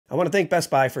I want to thank Best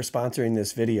Buy for sponsoring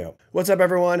this video. What's up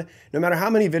everyone? No matter how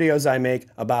many videos I make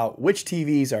about which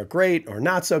TVs are great or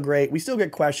not so great, we still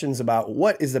get questions about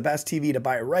what is the best TV to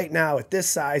buy right now at this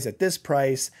size, at this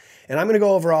price, and I'm going to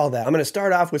go over all that. I'm going to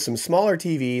start off with some smaller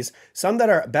TVs, some that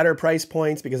are better price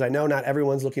points because I know not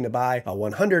everyone's looking to buy a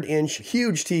 100-inch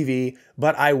huge TV,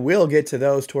 but I will get to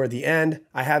those toward the end.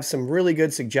 I have some really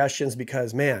good suggestions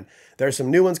because, man, there's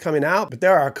some new ones coming out, but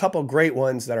there are a couple great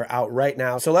ones that are out right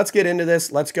now. So let's get into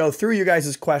this. Let's go through you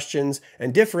guys' questions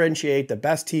and differentiate the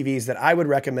best TVs that I would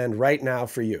recommend right now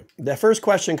for you. The first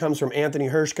question comes from Anthony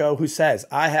Hershko, who says,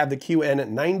 I have the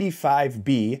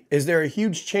QN95B. Is there a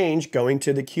huge change going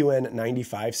to the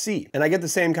QN95C? And I get the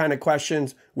same kind of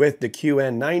questions with the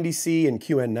QN90C and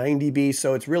QN90B.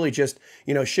 So it's really just,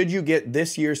 should you get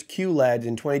this year's QLED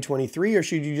in 2023 or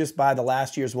should you just buy the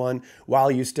last year's one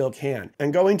while you still can?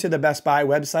 And going to the Best Buy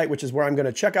website, which is where I'm going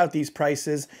to check out these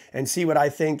prices and see what I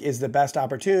think is the best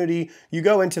opportunity. You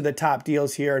go into the top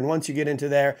deals here, and once you get into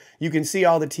there, you can see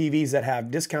all the TVs that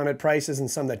have discounted prices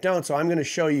and some that don't. So I'm going to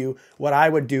show you what I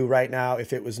would do right now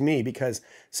if it was me, because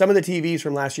some of the TVs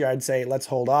from last year I'd say let's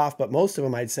hold off, but most of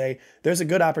them I'd say there's a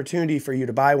good opportunity for you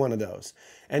to buy one of those.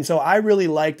 And so I really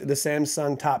liked the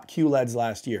Samsung top QLEDs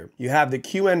last year. You have the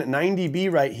QN90B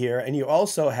right here, and you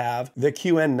also have the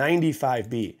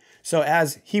QN95B. So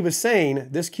as he was saying,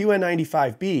 this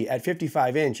QN95B at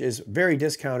 55 inch is very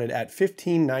discounted at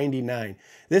 $1599.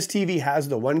 This TV has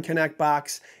the One Connect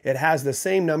box. It has the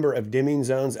same number of dimming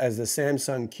zones as the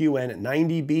Samsung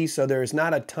QN90B, so there's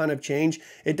not a ton of change.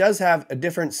 It does have a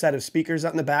different set of speakers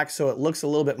up in the back, so it looks a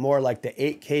little bit more like the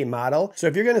 8K model. So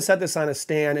if you're gonna set this on a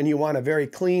stand and you want a very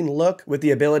clean look with the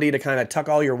ability to kind of tuck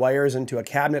all your wires into a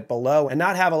cabinet below and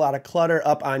not have a lot of clutter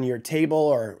up on your table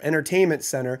or entertainment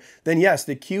center, then yes,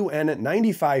 the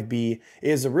QN95B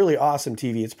is a really awesome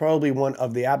TV. It's probably one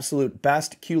of the absolute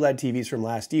best QLED TVs from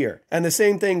last year. And the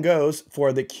same thing goes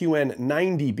for the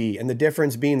QN90B, and the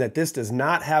difference being that this does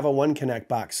not have a One Connect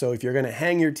box. So if you're going to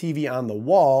hang your TV on the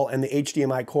wall and the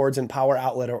HDMI cords and power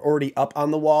outlet are already up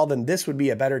on the wall, then this would be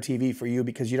a better TV for you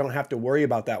because you don't have to worry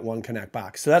about that One Connect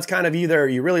box. So that's kind of either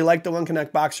you really like the One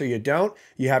Connect box or you don't.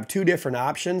 You have two different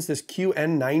options. This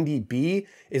QN90B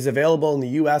is available in the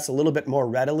US a little bit more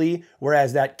readily,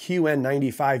 whereas that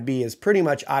QN95B is pretty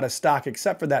much out of stock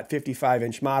except for that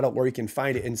 55-inch model where you can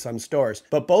find it in some stores.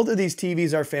 But both of these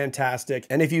TVs are fantastic,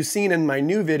 and if you've seen in my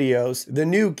new videos, the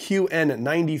new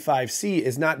QN95C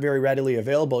is not very readily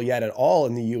available yet at all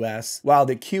in the US, while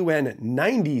the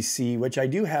QN90C, which I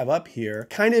do have up here,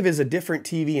 kind of is a different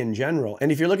TV in general.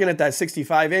 And if you're looking at that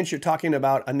 65-inch, you're talking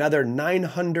about another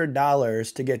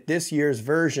 $900 to get this year's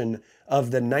version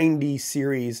of the 90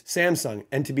 series Samsung.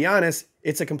 And to be honest,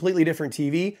 it's a completely different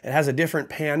TV. It has a different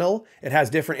panel. It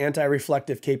has different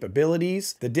anti-reflective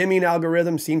capabilities. The dimming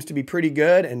algorithm seems to be pretty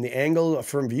good, and the angle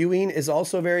from viewing is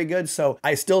also very good. So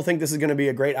I still think this is going to be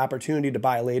a great opportunity to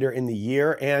buy later in the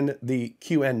year. And the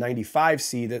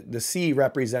QN95C, the C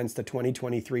represents the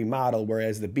 2023 model,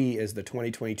 whereas the B is the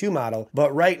 2022 model.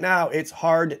 But right now, it's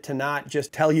hard to not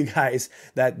just tell you guys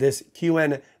that this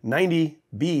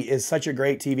QN90B is such a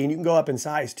great TV, and you can go up in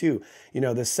size too. The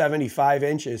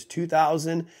 75-inch is $2,000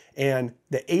 and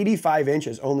the 85-inch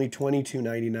is only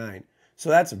 $2,299. So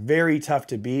that's very tough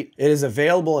to beat. It is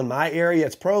available in my area.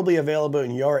 It's probably available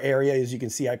in your area. As you can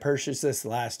see, I purchased this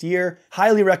last year.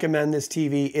 Highly recommend this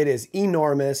TV. It is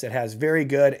enormous. It has very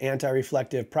good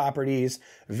anti-reflective properties,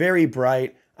 very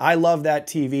bright. I love that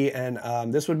TV,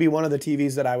 and this would be one of the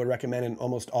TVs that I would recommend in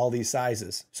almost all these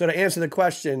sizes. So to answer the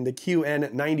question, the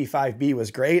QN95B was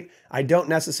great. I don't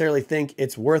necessarily think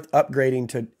it's worth upgrading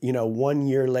to, 1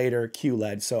 year later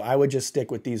QLED. So I would just stick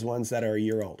with these ones that are a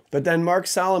year old. But then Mark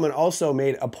Solomon also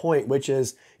made a point, which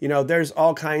is, there's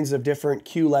all kinds of different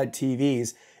QLED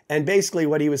TVs. And basically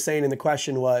what he was saying in the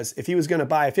question was, if he was going to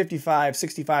buy a 55,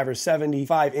 65, or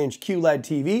 75-inch QLED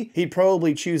TV, he'd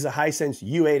probably choose a Hisense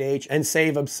U8H and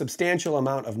save a substantial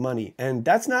amount of money. And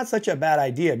that's not such a bad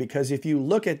idea, because if you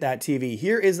look at that TV,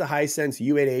 here is the Hisense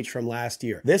U8H from last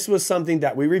year. This was something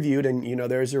that we reviewed, and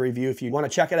there's a review if you want to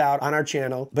check it out on our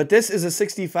channel. But this is a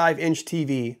 65-inch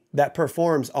TV that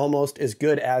performs almost as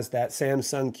good as that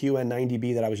Samsung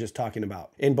QN90B that I was just talking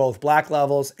about, in both black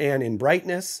levels and in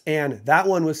brightness. And that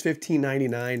one was is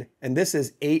 $15.99 and this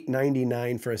is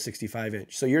 $8.99 for a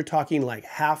 65-inch. So you're talking like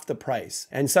half the price.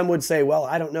 And some would say, well,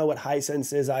 I don't know what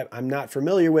Hisense is. I'm not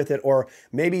familiar with it. Or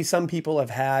maybe some people have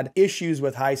had issues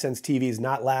with Hisense TVs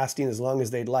not lasting as long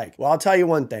as they'd like. Well, I'll tell you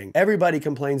one thing. Everybody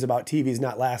complains about TVs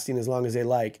not lasting as long as they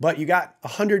like, but you got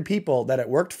 100 people that it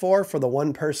worked for the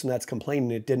one person that's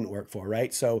complaining it didn't work for,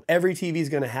 right? So every TV is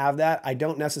going to have that. I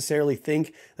don't necessarily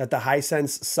think that the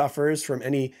Hisense suffers from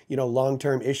any,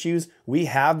 long-term issues. We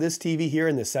have this TV here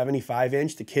in the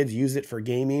 75-inch. The kids use it for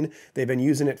gaming. They've been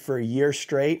using it for a year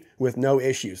straight with no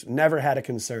issues. Never had a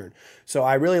concern. So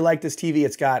I really like this TV.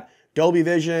 It's got Dolby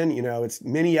Vision, it's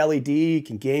mini LED, you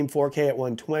can game 4K at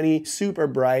 120, super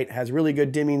bright, has really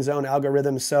good dimming zone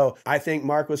algorithms. So I think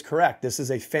Mark was correct. This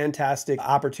is a fantastic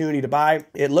opportunity to buy.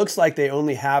 It looks like they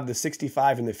only have the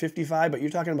 65 and the 55, but you're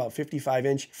talking about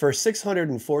 55-inch for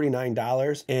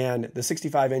 $649 and the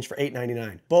 65-inch for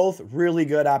 $899. Both really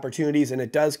good opportunities, and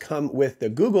it does come with the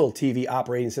Google TV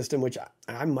operating system, which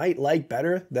I might like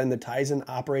better than the Tizen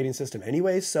operating system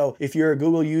anyways. So if you're a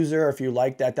Google user, or if you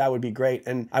like that, that would be great.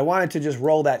 And I wanted to just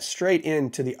roll that straight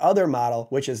into the other model,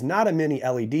 which is not a mini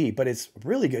LED, but it's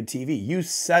really good TV,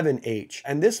 U7H.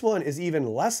 And this one is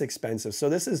even less expensive. So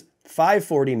this is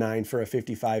 $549 for a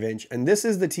 55-inch. And this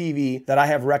is the TV that I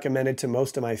have recommended to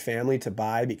most of my family to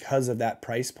buy because of that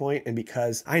price point and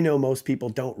because I know most people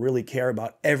don't really care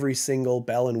about every single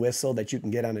bell and whistle that you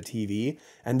can get on a TV.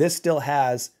 And this still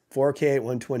has 4K at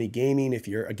 120 gaming if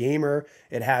you're a gamer.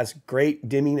 It has great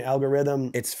dimming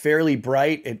algorithm. It's fairly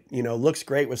bright. It looks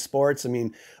great with sports. I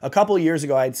mean, a couple of years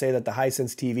ago, I'd say that the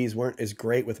Hisense TVs weren't as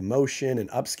great with motion and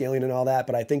upscaling and all that,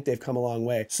 but I think they've come a long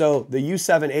way. So the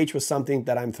U7H was something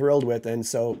that I'm thrilled with, and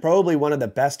so probably one of the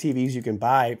best TVs you can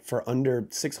buy for under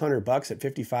 $600 at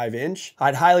 55-inch.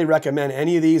 I'd highly recommend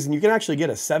any of these, and you can actually get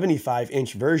a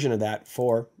 75-inch version of that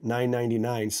for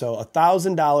 $999. So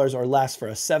 $1,000 or less for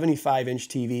a 75-inch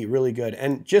TV. Really good.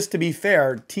 And just to be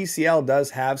fair, TCL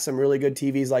does have some really good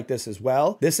TVs like this as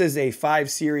well. This is a 5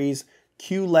 Series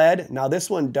QLED. Now this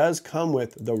one does come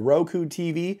with the Roku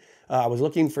TV. I was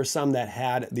looking for some that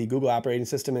had the Google operating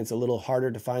system, and it's a little harder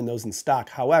to find those in stock.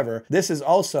 However, this is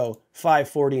also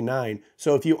 $549.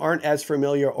 So if you aren't as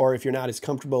familiar or if you're not as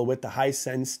comfortable with the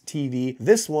Hisense TV,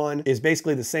 this one is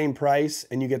basically the same price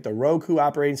and you get the Roku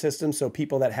operating system. So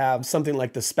people that have something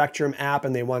like the Spectrum app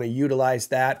and they want to utilize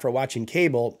that for watching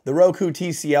cable, the Roku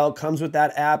TCL comes with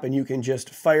that app and you can just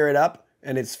fire it up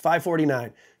and it's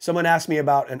 $549. Someone asked me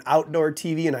about an outdoor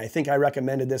TV, and I think I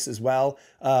recommended this as well.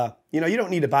 You don't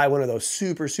need to buy one of those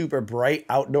super, super bright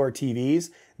outdoor TVs.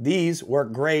 These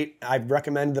work great. I've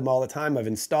recommended them all the time. I've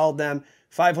installed them.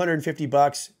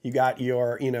 $550. You got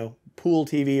your, pool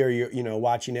TV, or you're,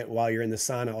 watching it while you're in the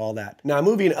sauna, all that. Now,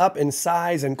 moving up in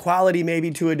size and quality, maybe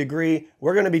to a degree,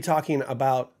 we're going to be talking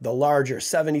about the larger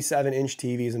 77-inch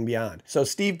TVs and beyond. So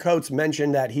Steve Coates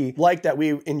mentioned that he liked that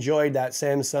we enjoyed that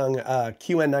Samsung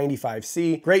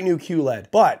QN95C, great new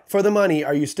QLED. But for the money,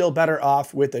 are you still better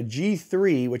off with a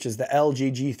G3, which is the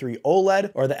LG G3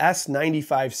 OLED, or the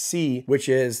S95C, which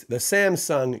is the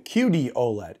Samsung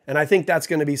QD-OLED? And I think that's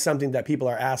going to be something that people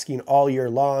are asking all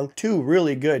year long. Two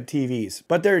really good TVs.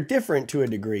 But they're different to a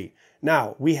degree.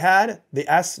 Now, we had the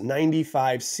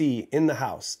S95C in the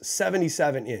house,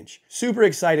 77-inch. Super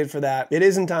excited for that. It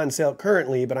isn't on sale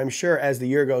currently, but I'm sure as the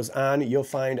year goes on, you'll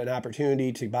find an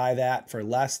opportunity to buy that for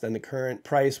less than the current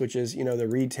price, which is, the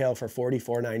retail for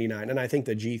 $44.99. And I think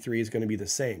the G3 is going to be the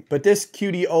same. But this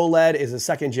QD-OLED is a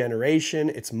second generation.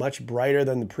 It's much brighter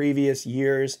than the previous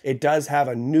years. It does have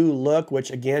a new look, which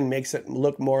again makes it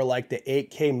look more like the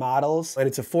 8K models. And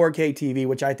it's a 4K TV,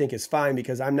 which I think is fine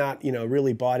because I'm not,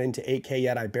 really bought into 8K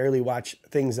yet. I barely watch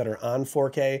things that are on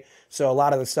 4K. So a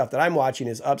lot of the stuff that I'm watching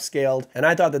is upscaled. And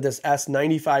I thought that this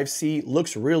S95C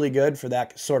looks really good for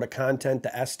that sort of content, the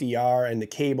SDR and the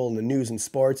cable and the news and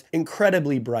sports.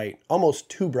 Incredibly bright, almost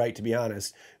too bright to be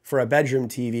honest, for a bedroom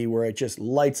TV where it just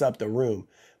lights up the room.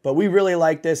 But we really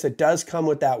like this. It does come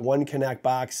with that One Connect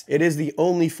box. It is the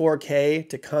only 4K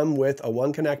to come with a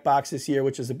One Connect box this year,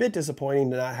 which is a bit disappointing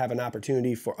to not have an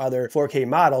opportunity for other 4K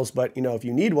models. But if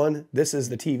you need one, this is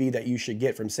the TV that you should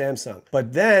get from Samsung.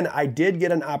 But then I did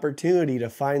get an opportunity to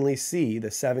finally see the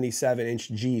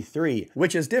 77-inch G3,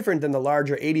 which is different than the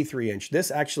larger 83-inch.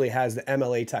 This actually has the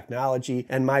MLA technology,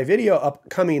 and my video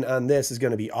upcoming on this is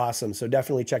going to be awesome. So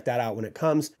definitely check that out when it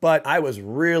comes. But I was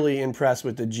really impressed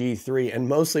with the G3, and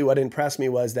mostly what impressed me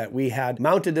was that we had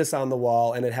mounted this on the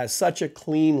wall and it has such a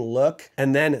clean look.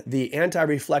 And then the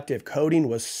anti-reflective coating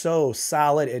was so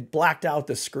solid. It blacked out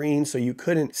the screen so you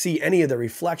couldn't see any of the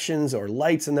reflections or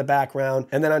lights in the background.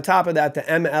 And then on top of that, the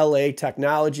MLA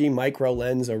technology micro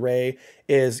lens array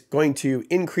is going to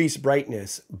increase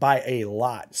brightness by a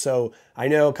lot. So I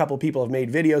know a couple people have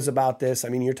made videos about this. I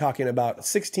mean, you're talking about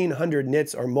 1600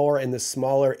 nits or more in the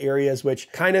smaller areas,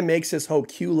 which kind of makes this whole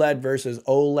QLED versus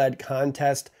OLED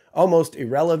contest almost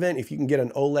irrelevant if you can get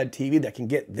an OLED TV that can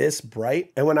get this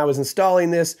bright. And when I was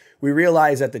installing this, we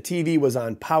realized that the TV was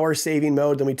on power saving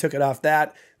mode. Then we took it off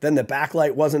that. Then the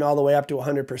backlight wasn't all the way up to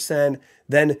 100%.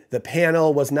 Then the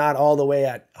panel was not all the way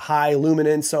at high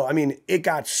luminance. So, I mean, it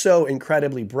got so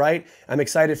incredibly bright. I'm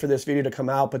excited for this video to come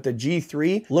out, but the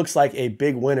G3 looks like a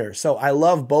big winner. So I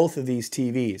love both of these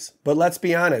TVs. But let's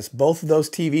be honest, both of those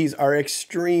TVs are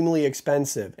extremely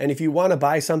expensive. And if you want to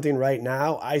buy something right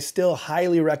now, I still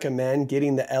highly recommend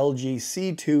getting the LG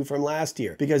C2 from last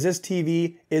year because this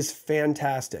TV is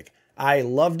fantastic. I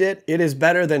loved it. It is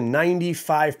better than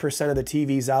 95% of the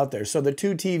TVs out there. So the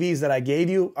two TVs that I gave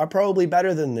you are probably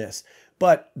better than this.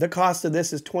 But the cost of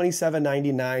this is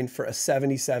 $27.99 for a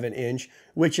 77-inch,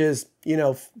 which is, you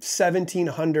know,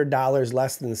 $1,700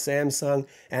 less than the Samsung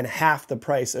and half the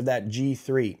price of that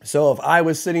G3. So if I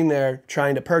was sitting there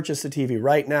trying to purchase a TV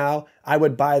right now, I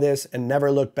would buy this and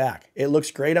never look back. It looks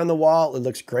great on the wall. It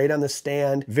looks great on the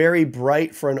stand. Very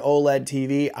bright for an OLED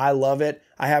TV. I love it.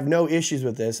 I have no issues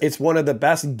with this. It's one of the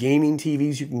best gaming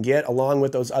TVs you can get along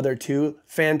with those other two.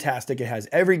 Fantastic. It has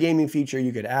every gaming feature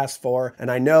you could ask for.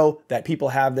 And I know that people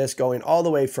have this going all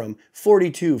the way from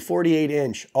 42, 48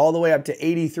 inch, all the way up to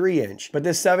 83 inch. But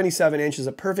this 77 inch is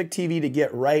a perfect TV to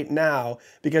get right now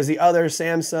because the other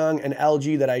Samsung and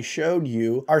LG that I showed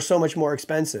you are so much more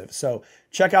expensive. So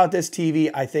check out this TV.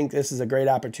 I think this is a great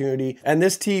opportunity. And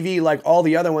this TV, like all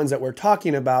the other ones that we're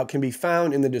talking about, can be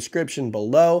found in the description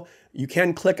below. You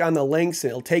can click on the links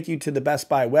and it'll take you to the Best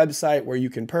Buy website where you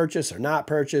can purchase or not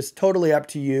purchase. Totally up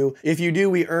to you. If you do,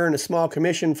 we earn a small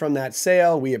commission from that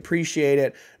sale. We appreciate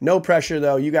it. No pressure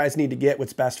though. You guys need to get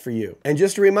what's best for you. And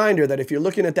just a reminder that if you're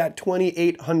looking at that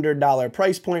 $2,800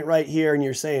 price point right here and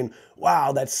you're saying,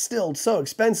 wow, that's still so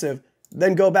expensive,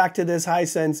 then go back to this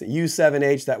Hisense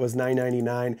U8H that was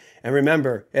 $999. And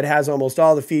remember, it has almost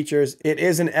all the features. It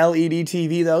is an LED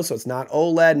TV though, so it's not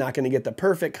OLED, not gonna get the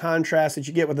perfect contrast that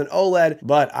you get with an OLED,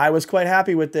 but I was quite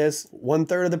happy with this.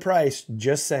 1/3 of the price,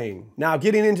 just saying. Now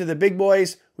getting into the big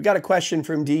boys, we got a question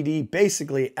from DD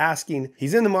basically asking,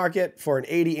 he's in the market for an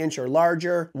 80 inch or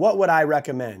larger. What would I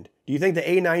recommend? Do you think the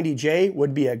A90J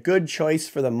would be a good choice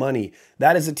for the money?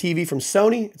 That is a TV from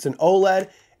Sony, it's an OLED,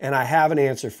 and I have an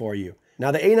answer for you. Now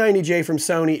the A90J from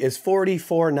Sony is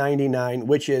 $44.99,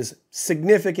 which is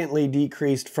significantly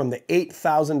decreased from the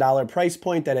 $8,000 price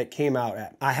point that it came out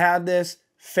at. I had this,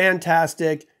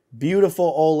 fantastic,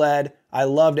 beautiful OLED. I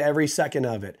loved every second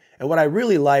of it. And what I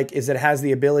really like is it has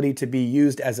the ability to be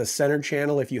used as a center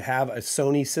channel if you have a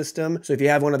Sony system. So if you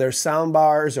have one of their sound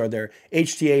bars or their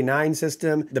HTA9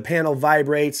 system, the panel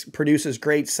vibrates, produces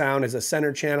great sound as a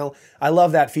center channel. I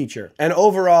love that feature. And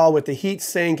overall, with the heat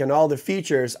sink and all the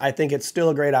features, I think it's still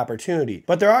a great opportunity.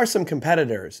 But there are some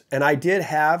competitors, and I did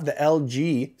have the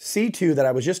LG C2 that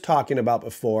I was just talking about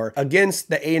before against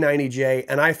the A90J,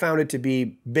 and I found it to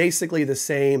be basically the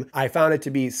same. I found it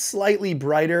to be slightly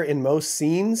brighter in most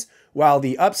scenes, while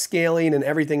the upscaling and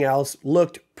everything else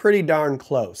looked pretty darn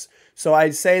close. So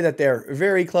I'd say that they're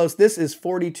very close. This is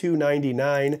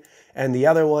 $42.99 and the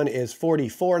other one is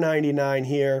 $44.99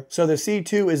 here. So the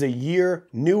C2 is a year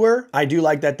newer. I do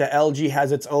like that the LG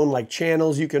has its own like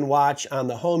channels you can watch on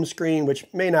the home screen, which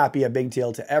may not be a big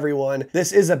deal to everyone.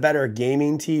 This is a better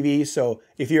gaming TV, so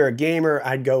if you're a gamer,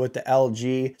 I'd go with the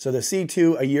LG. So the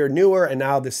C2, a year newer, and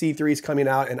now the C3 is coming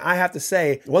out. And I have to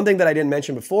say, one thing that I didn't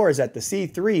mention before is that the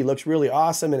C3 looks really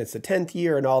awesome and it's the 10th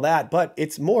year and all that, but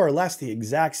it's more or less the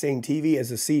exact same TV as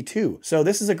the C2. So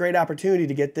this is a great opportunity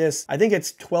to get this. I think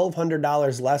it's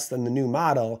 $1,200 less than the new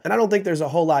model, and I don't think there's a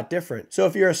whole lot different. So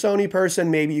if you're a Sony person,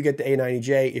 maybe you get the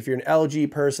A90J. If you're an LG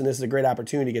person, this is a great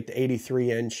opportunity to get the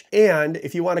 83 inch. And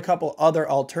if you want a couple other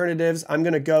alternatives, I'm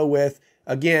gonna go with,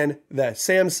 again, the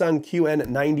Samsung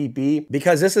QM8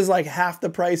 because this is like half the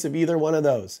price of either one of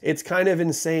those. It's kind of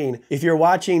insane. If you're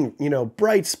watching, you know,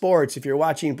 bright sports, if you're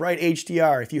watching bright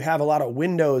HDR, if you have a lot of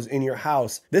windows in your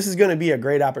house, this is going to be a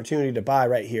great opportunity to buy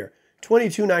right here.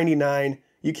 $22.99.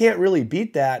 You can't really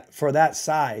beat that for that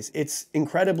size. It's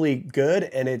incredibly good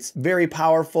and it's very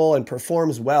powerful and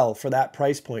performs well for that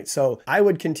price point. So I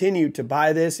would continue to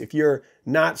buy this if you're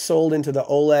not sold into the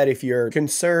OLED, if you're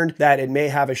concerned that it may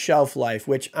have a shelf life,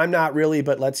 which I'm not really,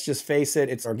 but let's just face it,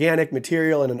 it's organic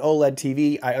material in an OLED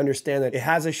TV. I understand that it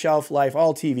has a shelf life,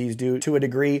 all TVs do to a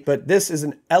degree, but this is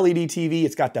an LED TV,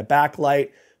 it's got the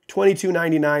backlight,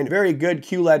 $22.99. Very good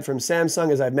QLED from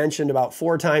Samsung, as I've mentioned about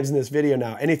 4 times in this video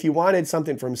now. And if you wanted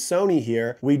something from Sony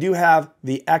here, we do have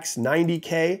the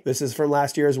X90K. This is from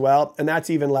last year as well, and that's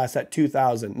even less at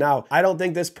 $2,000. Now, I don't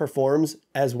think this performs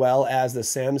as well as the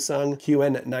Samsung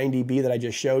QN90B that I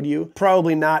just showed you.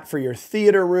 Probably not for your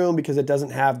theater room because it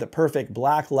doesn't have the perfect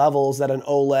black levels that an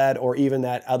OLED or even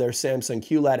that other Samsung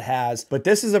QLED has. But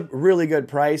this is a really good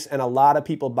price, and a lot of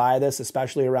people buy this,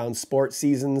 especially around sports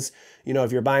seasons. You know,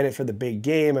 if you're buying it for the big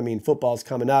game, I mean, football's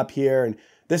coming up here, and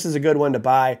this is a good one to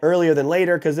buy earlier than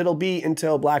later because it'll be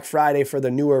until Black Friday for the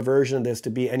newer version of this to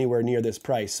be anywhere near this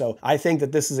price. So I think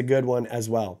that this is a good one as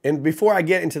well. And before I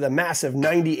get into the massive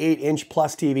 98-inch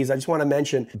plus TVs, I just want to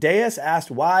mention, Deus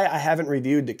asked why I haven't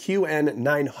reviewed the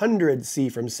QN900C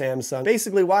from Samsung.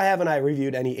 Basically, why haven't I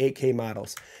reviewed any 8K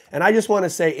models? And I just want to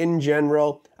say in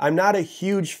general, I'm not a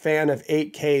huge fan of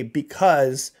 8K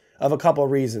because of a couple of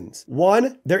reasons.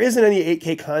 One, there isn't any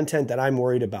 8K content that I'm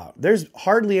worried about. There's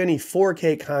hardly any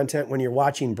 4K content when you're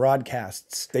watching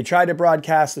broadcasts. They tried to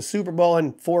broadcast the Super Bowl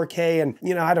in 4K and,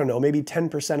 you know, I don't know, maybe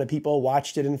 10% of people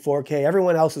watched it in 4K.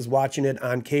 Everyone else is watching it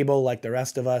on cable like the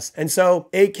rest of us. And so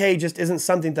 8K just isn't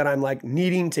something that I'm like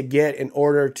needing to get in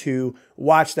order to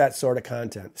watch that sort of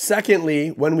content. Secondly,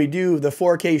 when we do the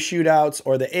 4K shootouts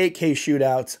or the 8K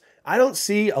shootouts, I don't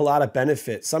see a lot of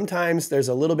benefit. Sometimes there's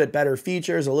a little bit better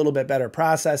features, a little bit better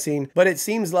processing, but it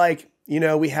seems like, you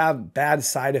know, we have bad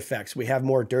side effects. We have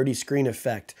more dirty screen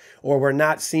effect, or we're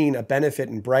not seeing a benefit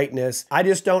in brightness. I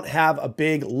just don't have a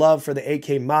big love for the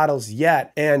 8K models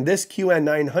yet. And this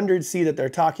QN900C that they're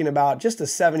talking about, just a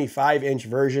 75-inch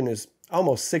version, is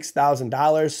almost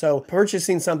 $6,000. So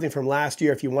purchasing something from last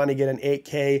year, if you want to get an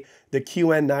 8K, the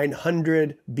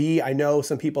QN900B, I know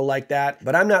some people like that,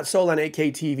 but I'm not sold on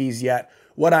 8K TVs yet.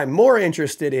 What I'm more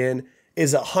interested in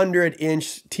is a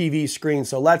 100-inch TV screen.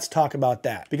 So let's talk about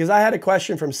that. Because I had a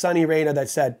question from Sunny Reyna that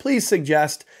said, please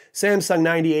suggest Samsung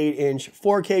 98-inch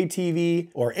 4K TV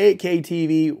or 8K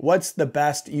TV. What's the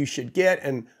best you should get?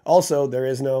 And also, there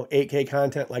is no 8K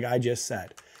content like I just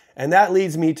said. And that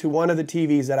leads me to one of the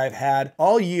TVs that I've had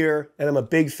all year and I'm a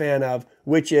big fan of,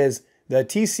 which is the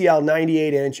TCL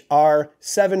 98-inch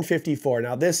R754.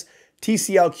 Now this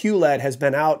TCL QLED has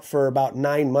been out for about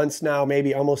 9 months now,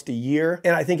 maybe almost a year,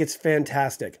 and I think it's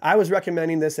fantastic. I was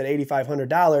recommending this at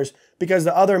 $8,500 because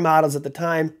the other models at the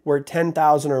time were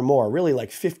 $10,000 or more, really like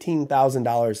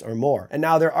 $15,000 or more. And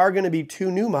now there are going to be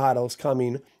 2 new models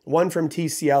coming. One from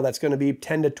TCL that's going to be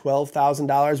 $10,000 to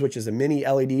 $12,000, which is a mini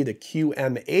LED, the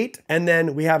QM8. And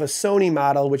then we have a Sony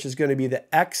model, which is going to be the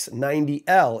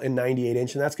X90L in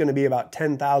 98-inch, and that's going to be about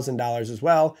 $10,000 as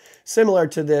well, similar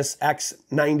to this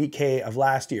X90K of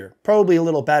last year. Probably a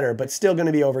little better, but still going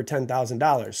to be over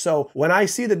 $10,000. So when I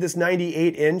see that this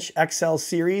 98-inch XL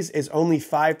series is only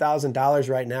 $5,000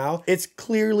 right now, it's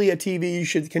clearly a TV you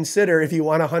should consider if you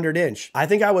want a 100-inch. I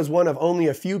think I was one of only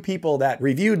a few people that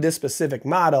reviewed this specific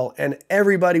model, and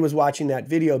everybody was watching that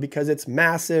video because it's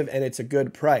massive and it's a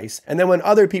good price. And then when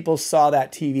other people saw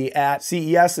that TV at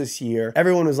CES this year,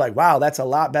 everyone was like, wow, that's a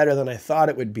lot better than I thought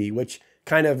it would be, which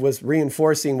kind of was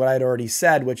reinforcing what I'd already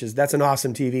said, which is that's an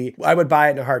awesome TV. I would buy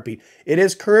it in a heartbeat. It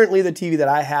is currently the TV that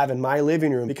I have in my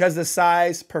living room because the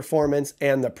size, performance,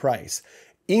 and the price.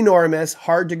 Enormous,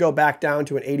 hard to go back down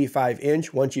to an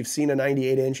 85-inch once you've seen a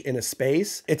 98-inch in a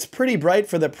space. It's pretty bright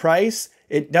for the price.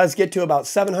 It does get to about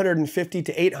 750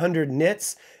 to 800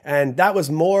 nits, and that was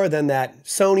more than that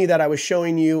Sony that I was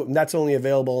showing you. That's only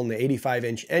available in the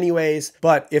 85-inch anyways.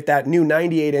 But if that new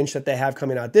 98-inch that they have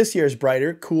coming out this year is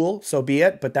brighter, cool, so be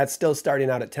it. But that's still starting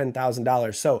out at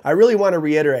 $10,000. So I really want to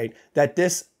reiterate that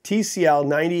this TCL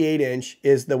 98-inch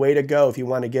is the way to go if you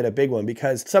want to get a big one,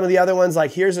 because some of the other ones,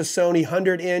 like here's a Sony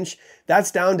 100-inch,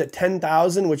 that's down to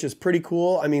 $10,000, which is pretty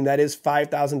cool. I mean, that is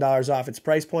 $5,000 off its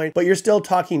price point, but you're still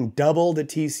talking double the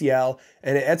TCL,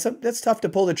 and it's tough to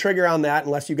pull the trigger on that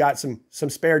unless you got some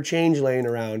spare change laying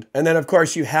around. And then, of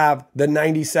course, you have the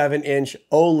 97-inch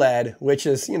OLED, which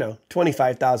is, you know,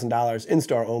 $25,000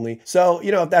 in-store only. So,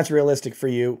 you know, if that's realistic for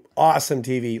you, awesome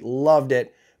TV, loved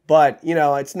it. But, you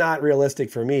know, it's not realistic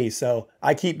for me. So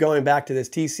I keep going back to this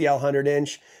TCL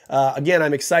 100-inch. Again,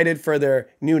 I'm excited for their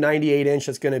new 98-inch.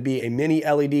 It's going to be a mini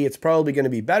LED. It's probably going to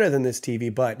be better than this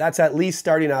TV, but that's at least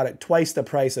starting out at twice the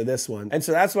price of this one. And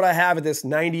so that's what I have at this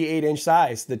 98-inch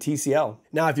size, the TCL.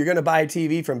 Now, if you're going to buy a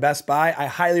TV from Best Buy, I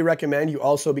highly recommend you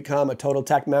also become a Total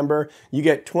Tech member. You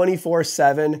get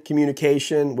 24/7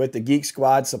 communication with the Geek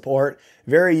Squad support.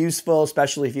 Very useful,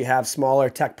 especially if you have smaller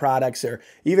tech products, or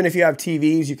even if you have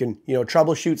TVs, you can, you know,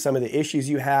 troubleshoot some of the issues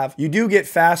you have. You do get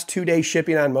fast 2-day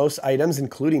shipping on most items,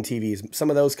 including TVs.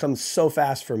 Some of those come so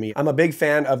fast for me. I'm a big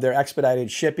fan of their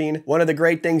expedited shipping. One of the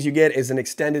great things you get is an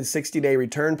extended 60-day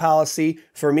return policy.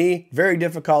 For me, very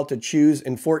difficult to choose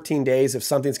in 14 days if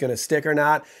something's going to stick or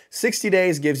not. 60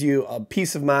 days gives you a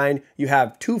peace of mind. You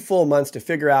have 2 full months to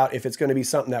figure out if it's going to be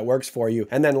something that works for you.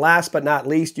 And then last but not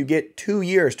least, you get 2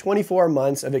 years, 24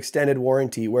 months of extended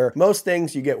warranty, where most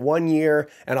things you get 1 year.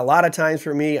 And a lot of times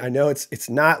for me, I know it's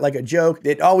not like a joke.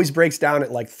 It always breaks down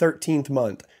at like 13th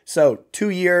month. So 2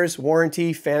 years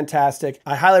warranty, fantastic.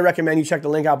 I highly recommend you check the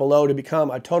link out below to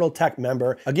become a Total Tech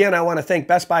member. Again, I want to thank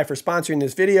Best Buy for sponsoring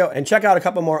this video, and check out a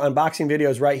couple more unboxing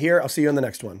videos right here. I'll see you in the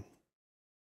next one.